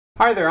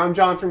Hi there, I'm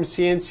John from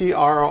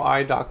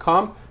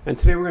CNCKing.com, and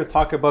today we're going to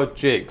talk about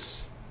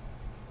jigs.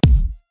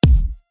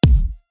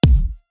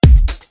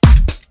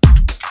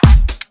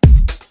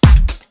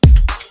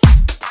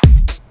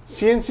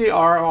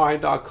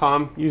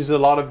 CNCKing.com uses a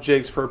lot of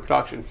jigs for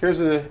production.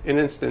 Here's an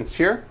instance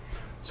here.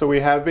 So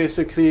we have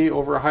basically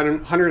over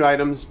 100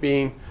 items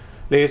being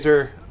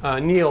laser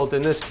annealed,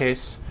 in this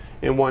case,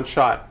 in one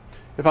shot.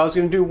 If I was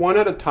going to do one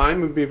at a time,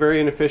 it would be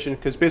very inefficient,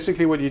 because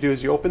basically what you do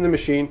is you open the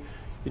machine,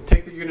 you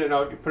take the unit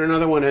out, you put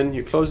another one in,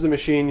 you close the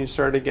machine, you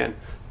start again.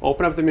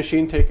 Open up the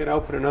machine, take it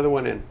out, put another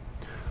one in.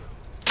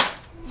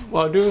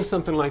 While doing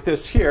something like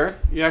this here,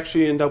 you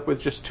actually end up with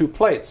just 2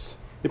 plates,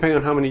 depending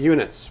on how many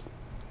units.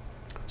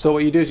 So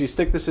what you do is you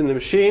stick this in the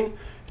machine.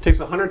 It takes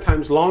 100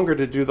 times longer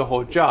to do the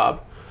whole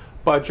job,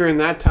 but during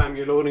that time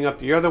you're loading up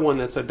the other one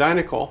that's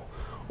identical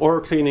or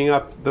cleaning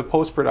up the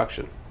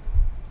post-production.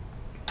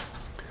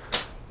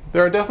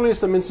 There are definitely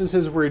some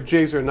instances where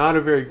jigs are not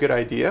a very good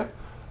idea.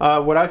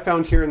 What I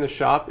found here in the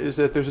shop is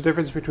that there's a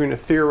difference between a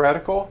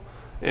theoretical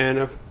and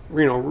a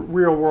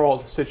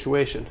real-world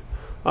situation.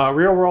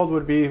 Real world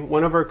would be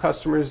one of our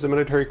customers is a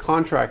military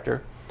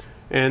contractor,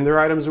 and their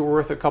items are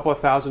worth a couple of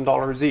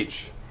 $1,000s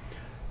each.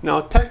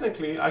 Now,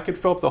 technically, I could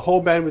fill up the whole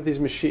bed with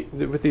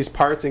these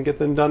parts and get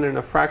them done in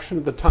a fraction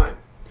of the time.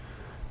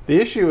 The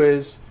issue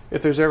is,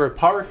 if there's ever a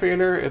power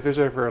failure, if there's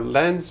ever a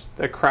lens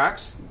that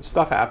cracks,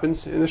 stuff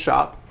happens in the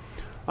shop,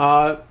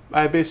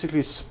 I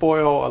basically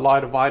spoil a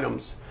lot of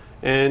items.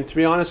 And to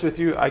be honest with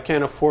you, I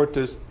can't afford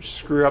to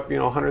screw up,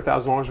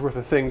 $100,000 worth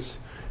of things.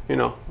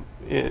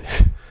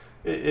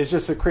 It's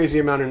just a crazy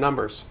amount of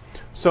numbers.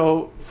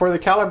 So for the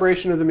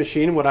calibration of the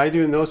machine, what I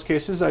do in those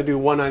cases, I do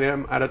one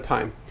item at a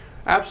time.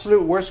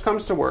 Absolute worst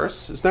comes to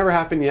worst. It's never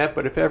happened yet,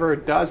 but if ever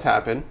it does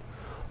happen,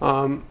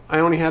 I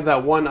only have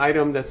that one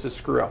item that's a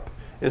screw up,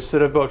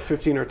 instead of about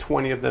 15 or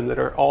 20 of them that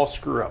are all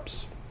screw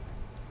ups.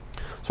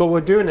 So what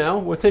we'll do now,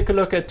 we'll take a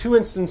look at 2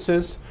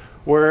 instances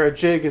where a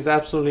jig is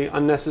absolutely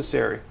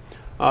unnecessary.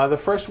 The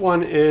first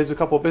one is a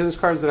couple of business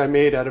cards that I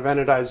made out of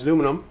anodized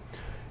aluminum,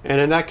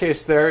 and in that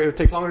case there, it would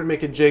take longer to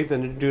make a jig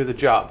than to do the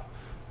job.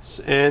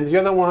 And the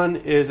other one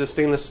is a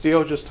stainless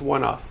steel, just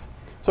one-off.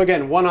 So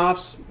again,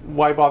 one-offs,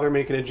 why bother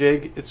making a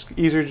jig? It's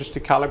easier just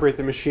to calibrate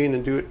the machine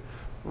and do it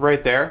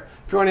right there.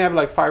 If you want to have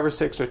like 5 or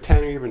 6 or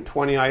 10 or even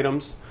 20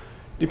 items,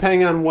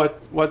 depending on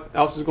what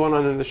else is going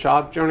on in the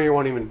shop, generally you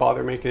won't even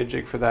bother making a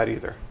jig for that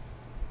either.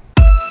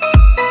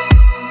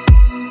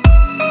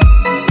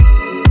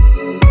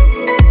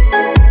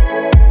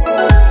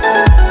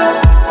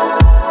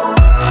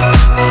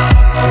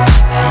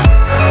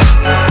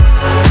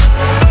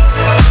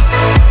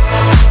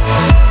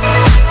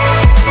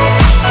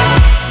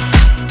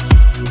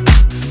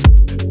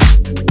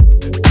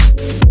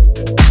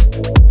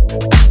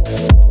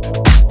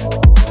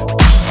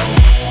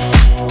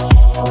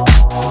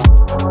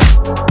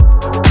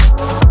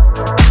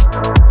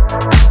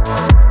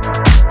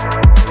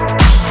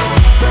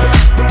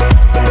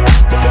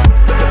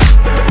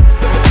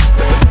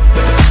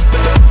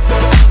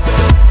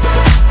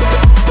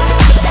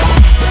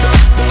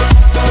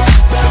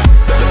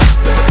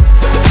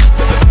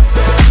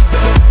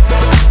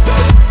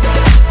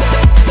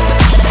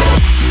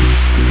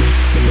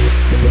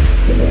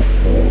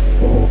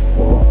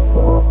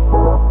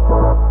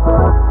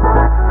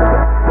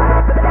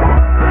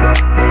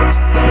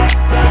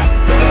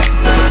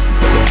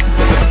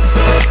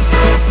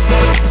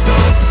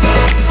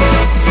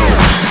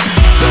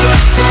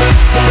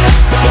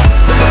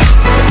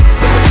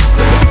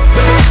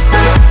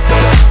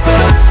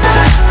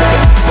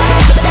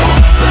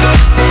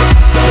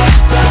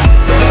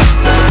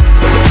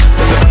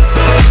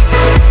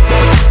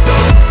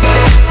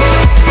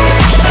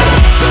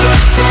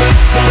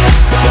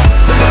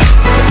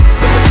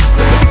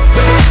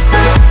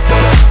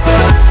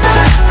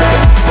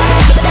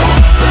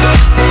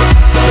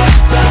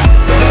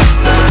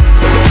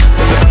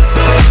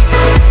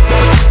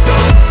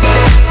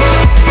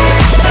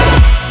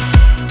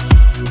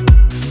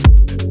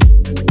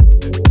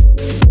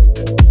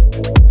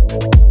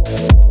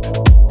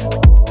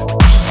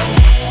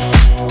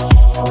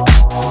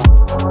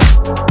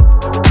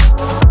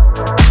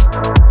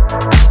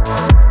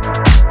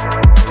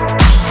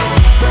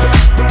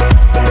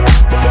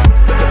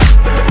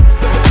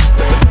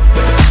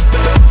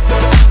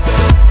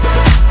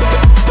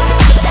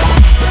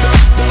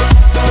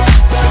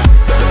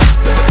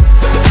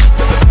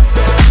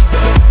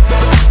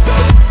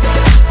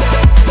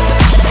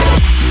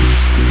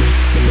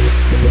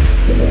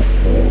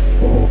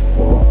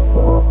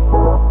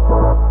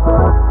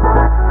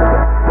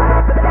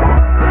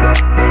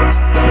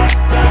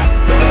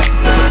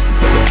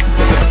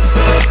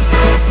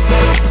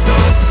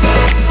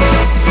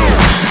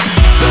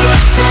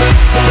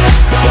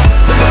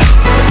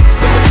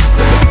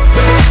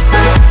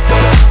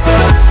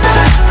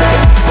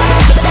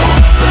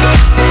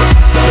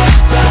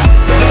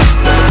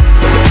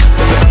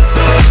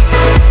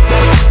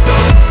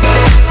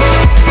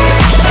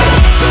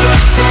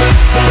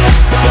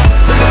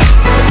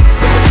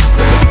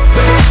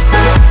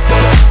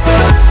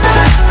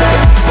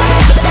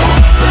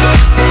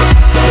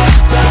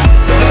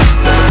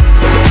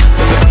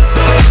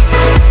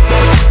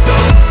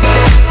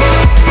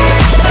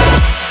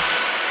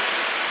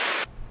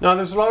 Now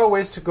there's a lot of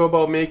ways to go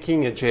about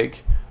making a jig.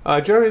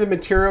 Generally the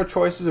material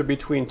choices are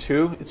between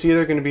two. It's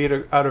either going to be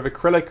out of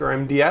acrylic or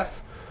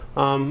MDF.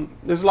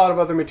 There's a lot of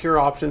other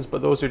material options,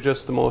 but those are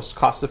just the most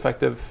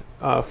cost-effective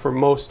for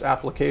most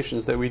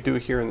applications that we do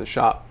here in the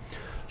shop.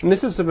 And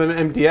this is an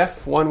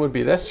MDF. One would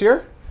be this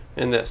here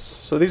and this.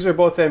 So these are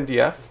both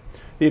MDF.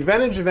 The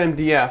advantage of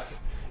MDF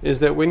is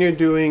that when you're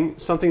doing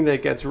something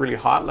that gets really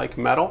hot, like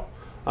metal,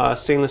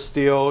 stainless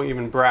steel,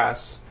 even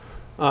brass,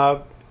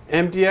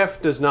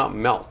 MDF does not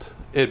melt.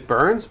 It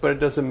burns, but it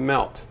doesn't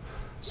melt.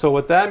 So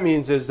what that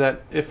means is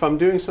that if I'm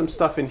doing some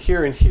stuff in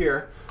here and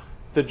here,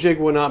 the jig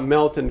will not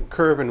melt and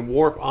curve and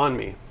warp on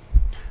me.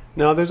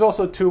 Now there's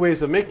also two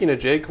ways of making a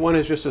jig. One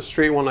is just a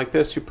straight one like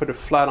this, you put it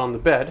flat on the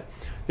bed.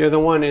 The other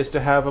one is to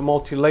have a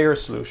multi-layer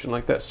solution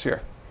like this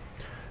here.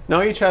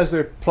 Now each has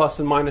their plus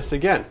and minus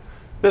again.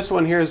 This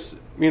one here is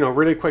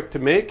really quick to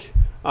make.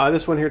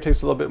 This one here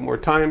takes a little bit more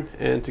time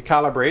and to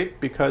calibrate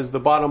because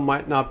the bottom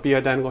might not be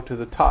identical to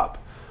the top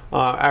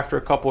after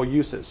a couple of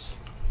uses.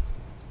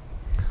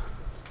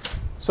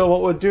 So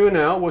what we'll do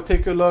now, we'll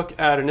take a look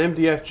at an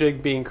MDF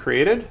jig being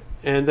created,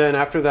 and then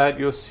after that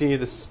you'll see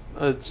this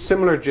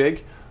similar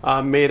jig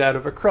made out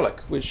of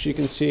acrylic, which you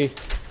can see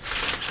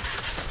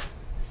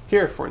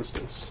here, for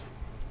instance.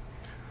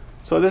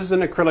 So this is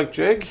an acrylic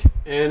jig,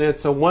 and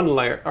it's a one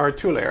layer or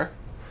two layer.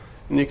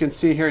 And you can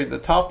see here the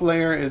top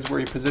layer is where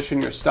you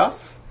position your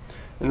stuff,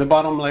 and the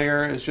bottom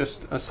layer is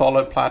just a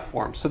solid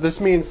platform. So this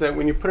means that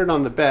when you put it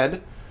on the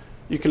bed,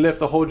 you can lift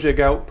the whole jig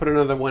out, put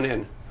another one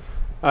in.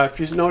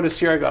 If you notice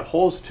here, I got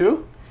holes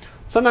too.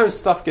 Sometimes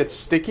stuff gets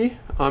sticky,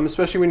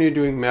 especially when you're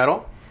doing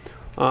metal.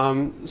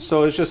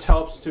 So it just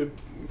helps to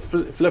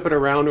flip it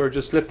around or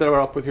just lift it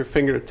up with your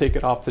finger to take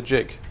it off the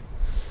jig.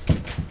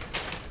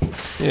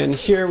 And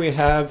here we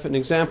have an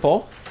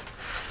example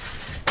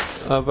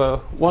of a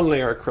one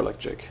layer acrylic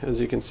jig,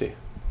 as you can see.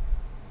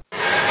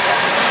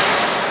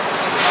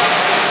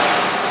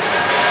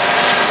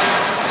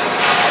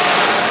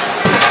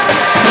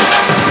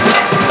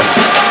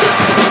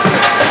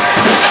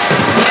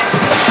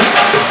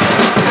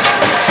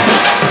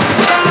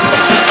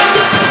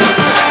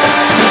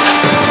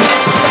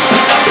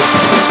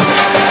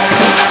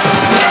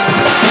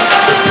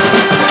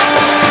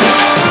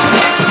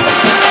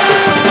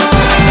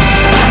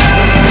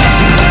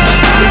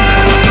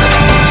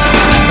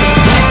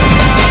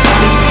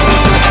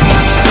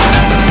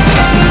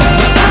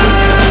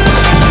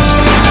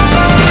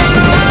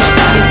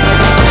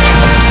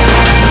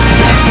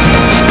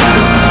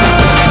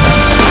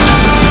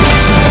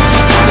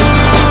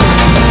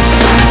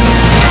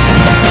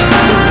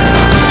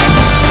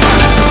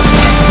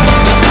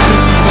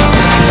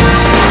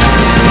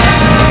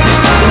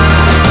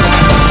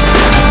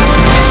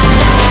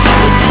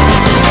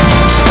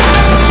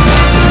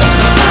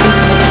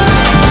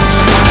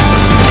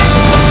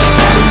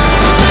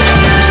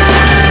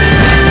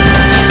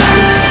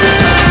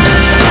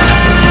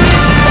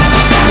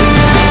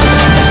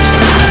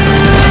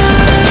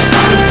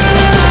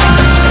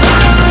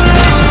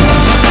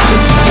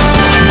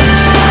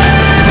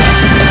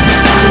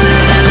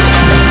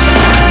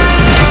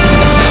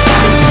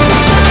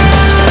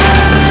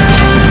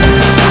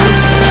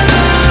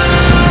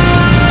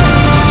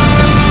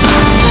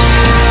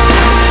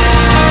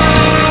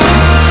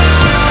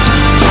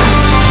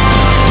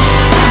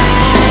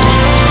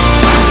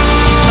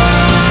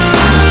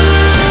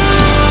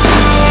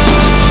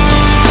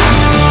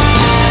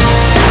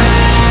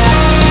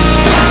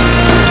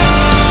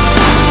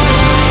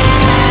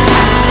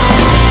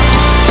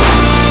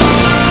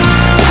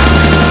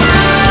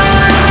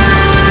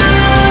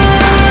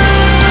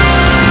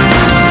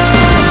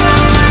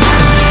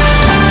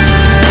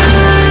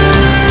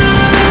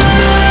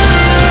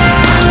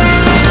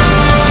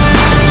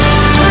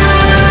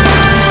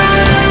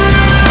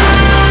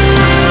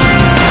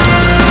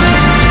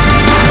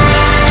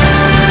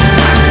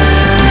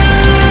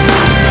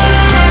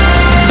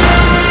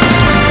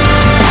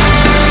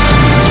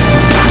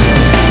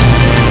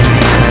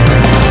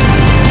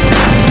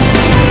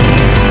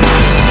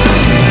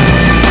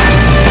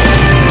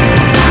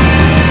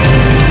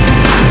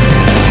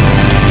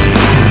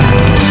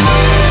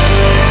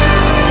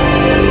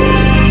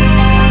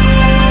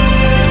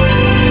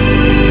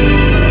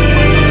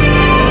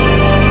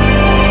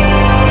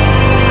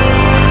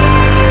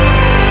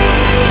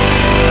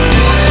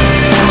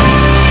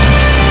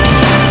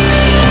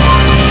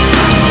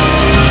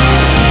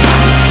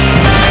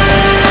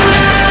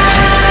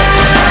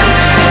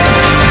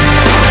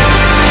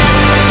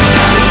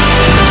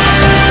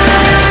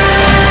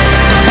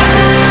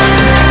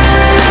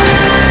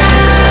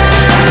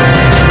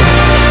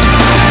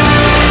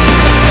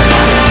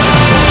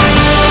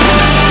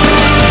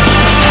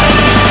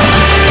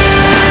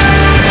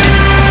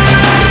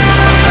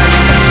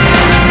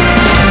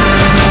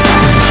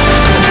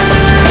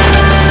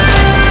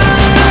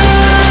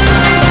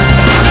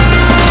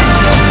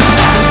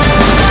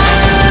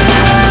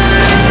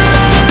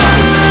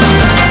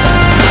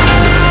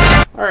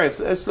 Alright,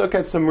 so let's look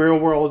at some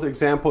real-world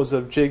examples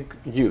of jig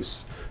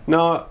use.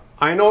 Now,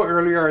 I know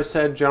earlier I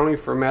said generally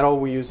for metal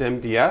we use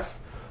MDF.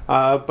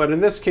 But in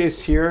this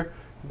case here,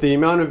 the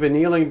amount of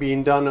annealing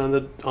being done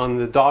on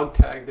the dog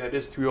tag that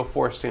is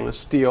 304 stainless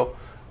steel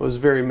was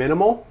very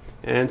minimal,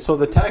 and so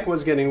the tag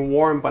was getting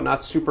warm but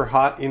not super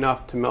hot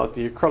enough to melt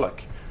the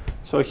acrylic.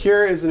 So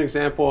here is an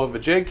example of a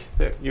jig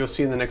that you'll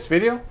see in the next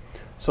video.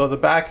 So the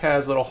back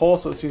has little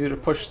holes, so it's easy to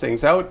push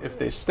things out if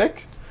they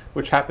stick,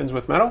 which happens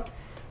with metal.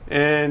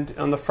 And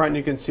on the front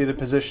you can see the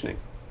positioning.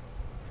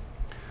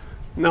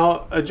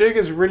 Now a jig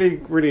is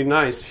really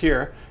nice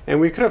here, and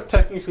we could have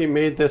technically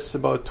made this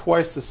about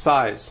twice the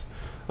size.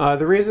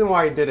 The reason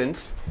why I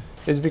didn't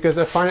is because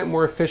I find it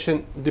more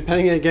efficient,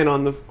 depending again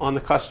on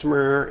the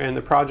customer and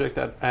the project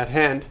at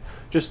hand,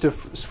 just to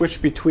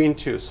switch between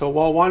two. So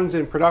while one's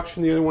in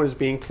production, the other one is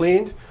being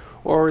cleaned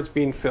or it's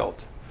being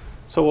filled.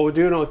 So what we'll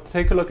do now,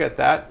 take a look at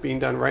that being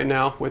done right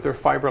now with our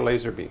fiber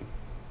laser beam.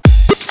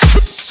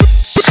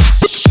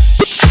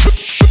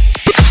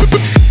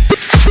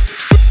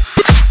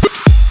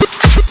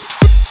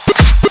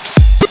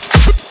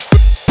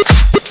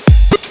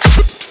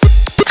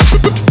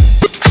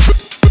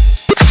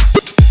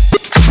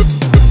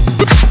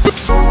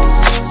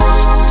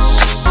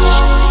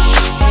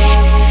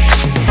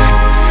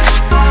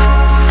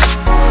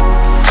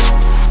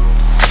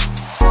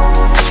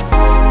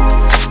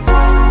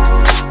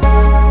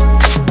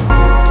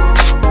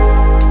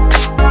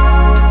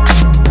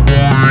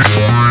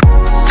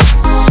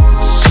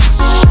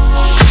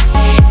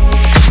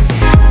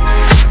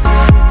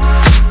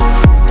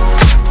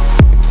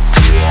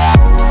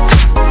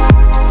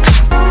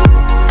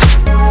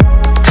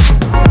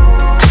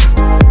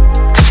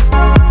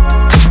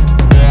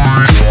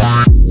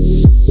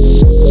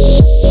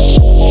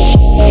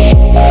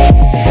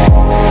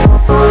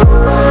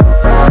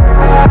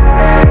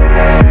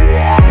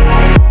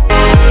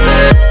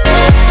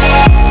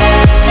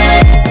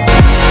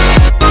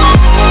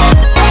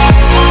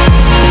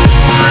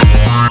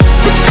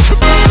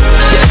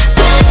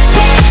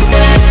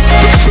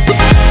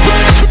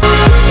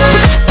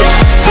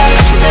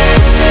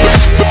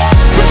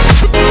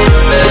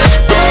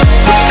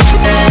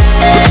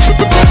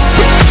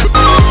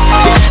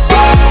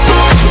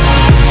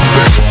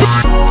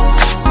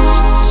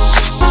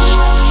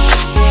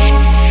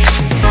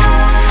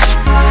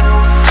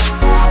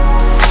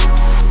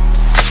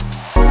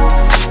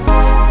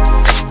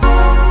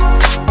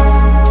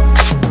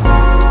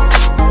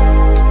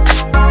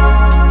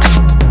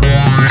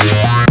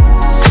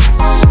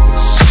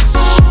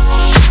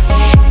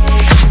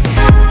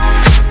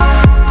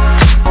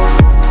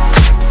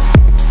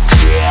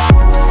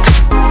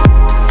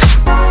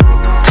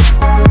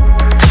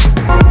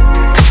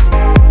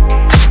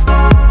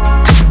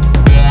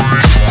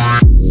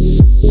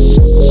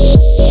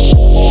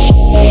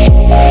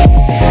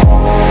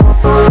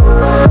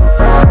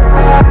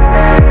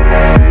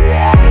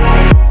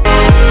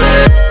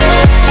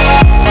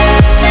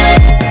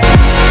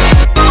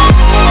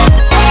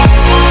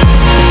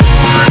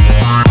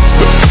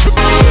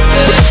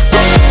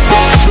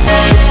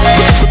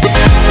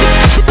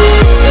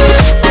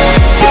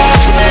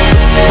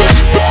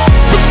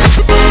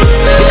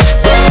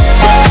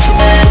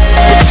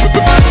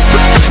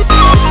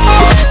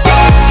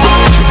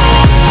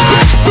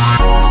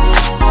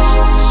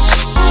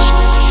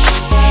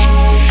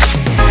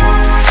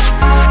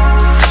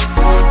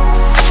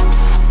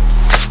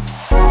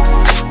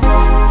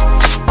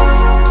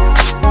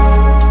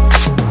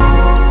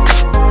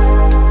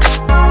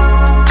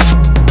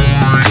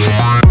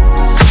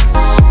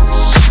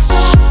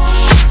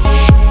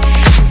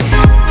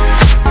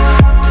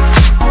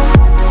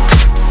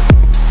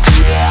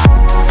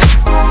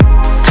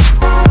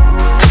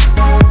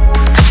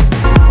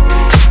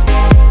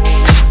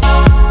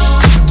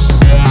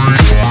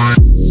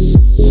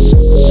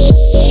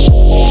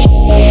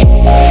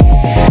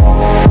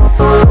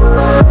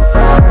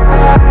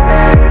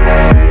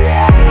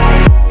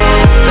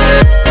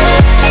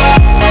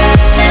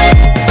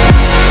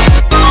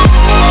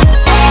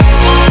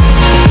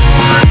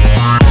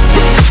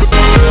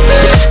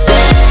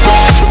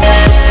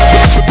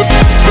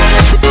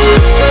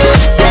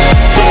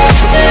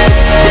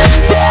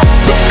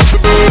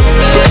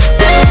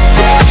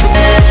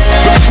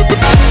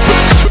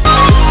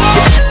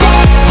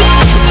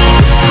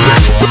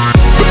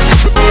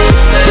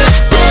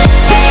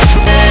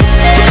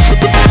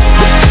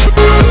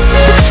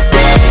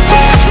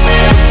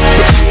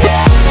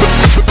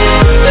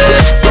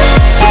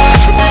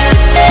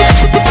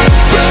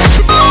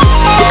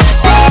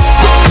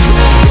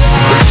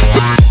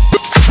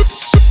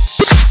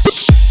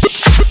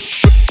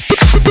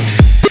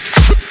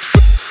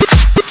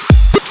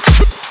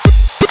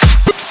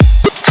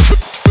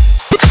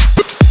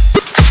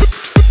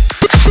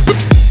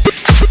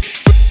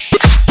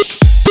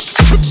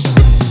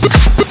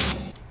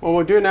 What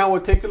we'll do now,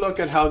 we'll take a look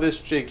at how this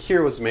jig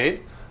here was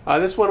made.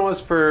 This one was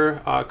for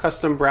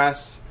custom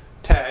brass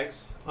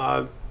tags.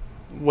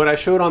 What I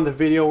showed on the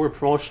video were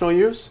promotional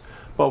use,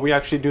 but we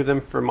actually do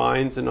them for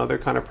mines and other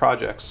kind of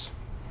projects.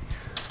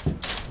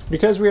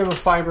 Because we have a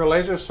fiber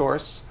laser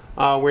source,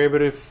 we're able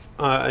to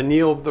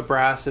anneal the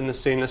brass in the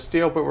stainless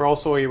steel, but we're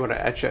also able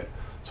to etch it.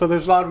 So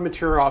there's a lot of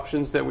material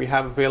options that we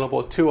have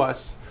available to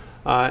us,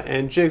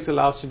 and jigs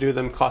allow us to do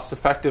them cost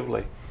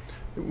effectively.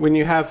 When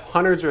you have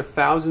hundreds or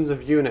thousands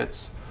of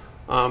units,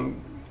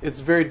 it's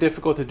very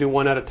difficult to do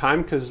one at a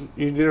time because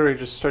you literally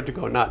just start to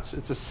go nuts.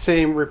 It's the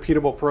same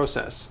repeatable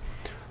process.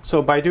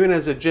 So by doing it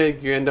as a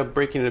jig, you end up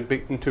breaking it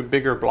into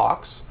bigger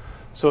blocks.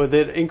 So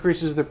that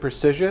increases the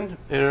precision,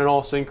 and it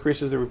also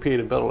increases the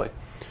repeatability.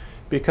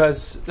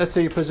 Because let's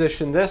say you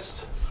position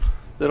this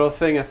little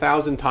thing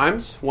 1,000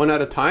 times, one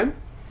at a time,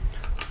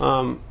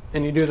 and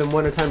you do them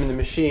one at a time in the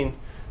machine,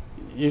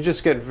 you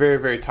just get very,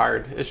 very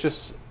tired. It's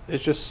just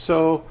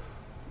so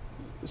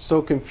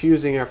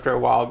confusing after a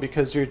while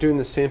because you're doing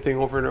the same thing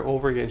over and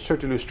over again. You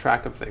start to lose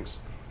track of things.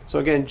 So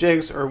again,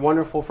 jigs are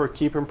wonderful for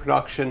keeping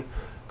production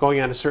going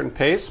at a certain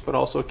pace, but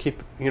also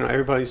keep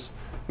everybody's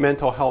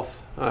mental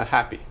health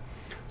happy.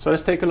 So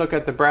let's take a look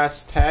at the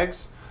brass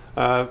tags,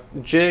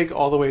 jig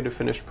all the way to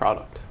finished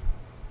product.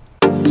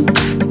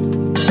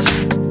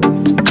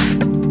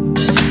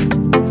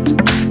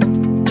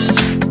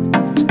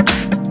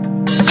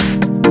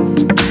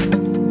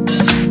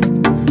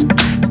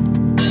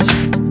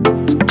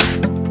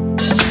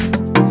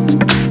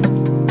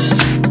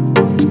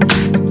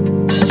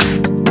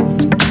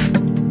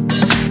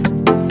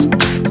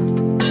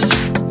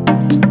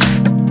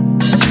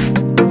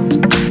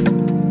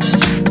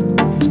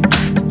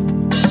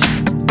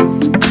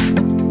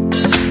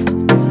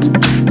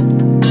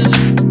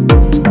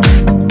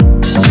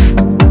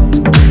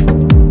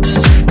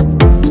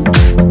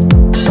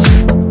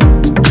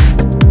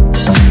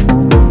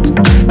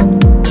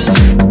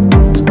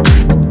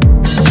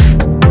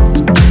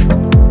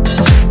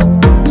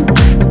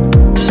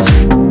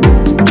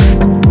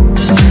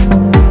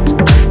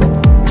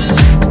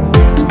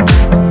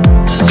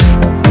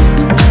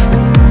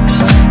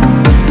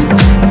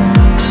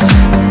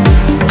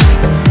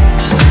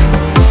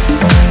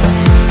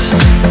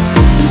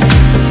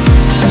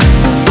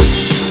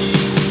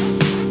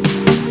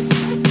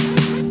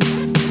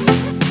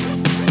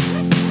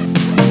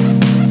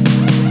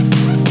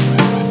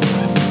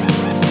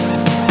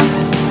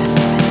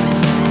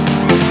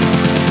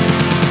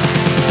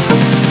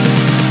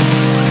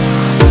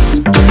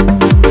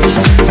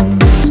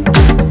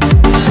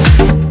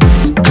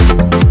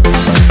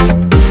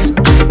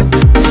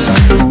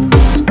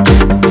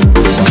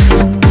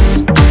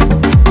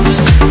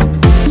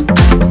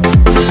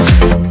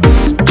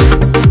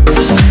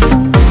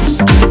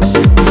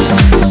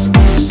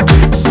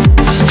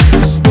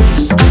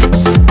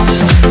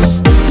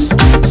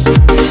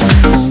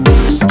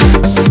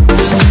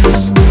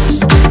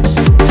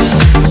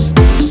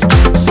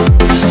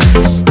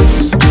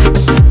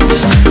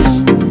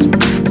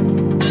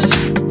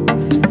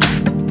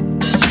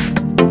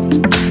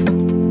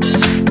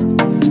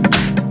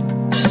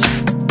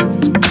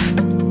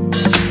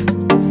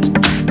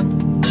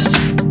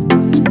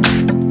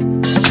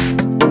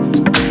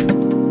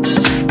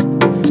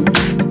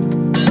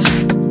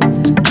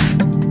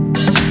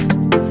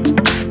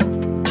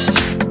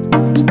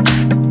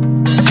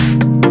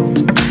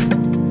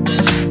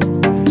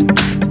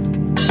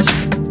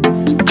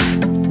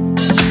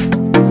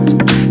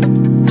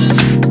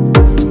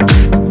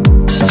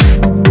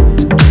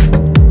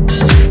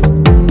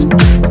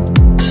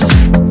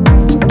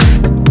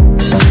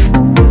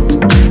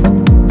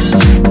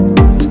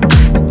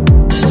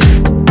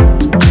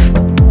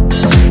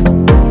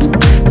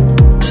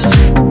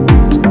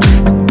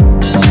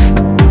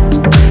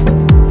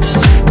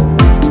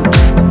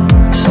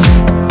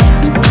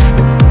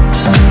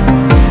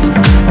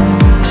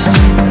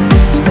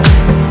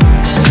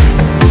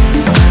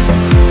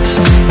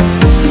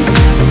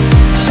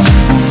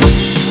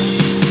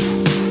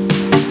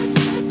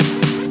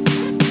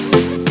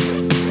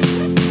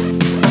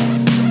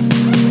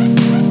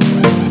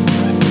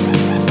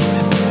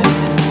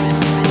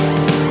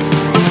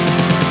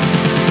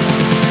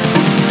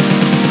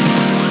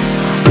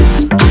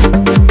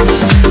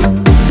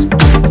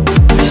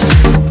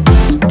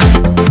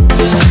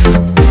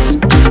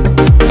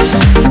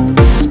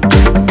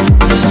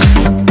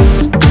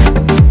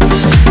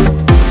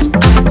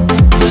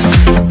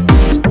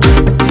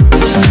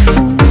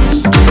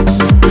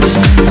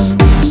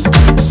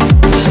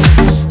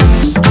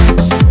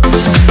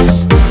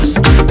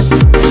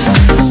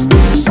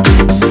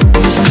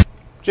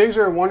 Jigs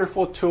are a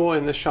wonderful tool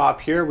in the shop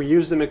here. We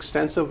use them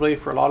extensively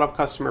for a lot of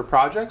customer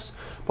projects,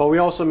 but we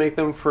also make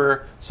them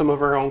for some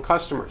of our own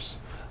customers.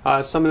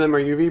 Some of them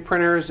are UV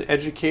printers,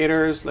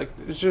 educators,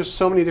 there's just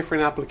so many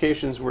different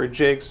applications where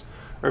jigs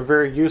are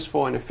very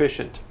useful and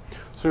efficient.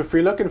 So if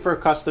you're looking for a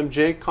custom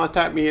jig,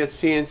 contact me at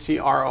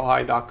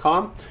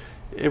CNCKing.com.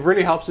 It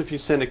really helps if you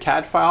send a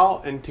CAD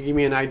file and to give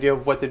me an idea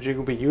of what the jig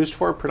will be used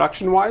for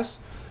production-wise,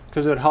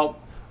 because it would help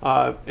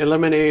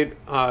eliminate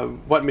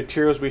what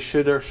materials we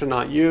should or should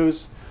not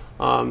use,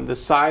 the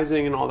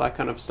sizing and all that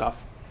kind of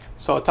stuff.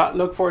 So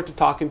look forward to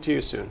talking to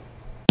you soon.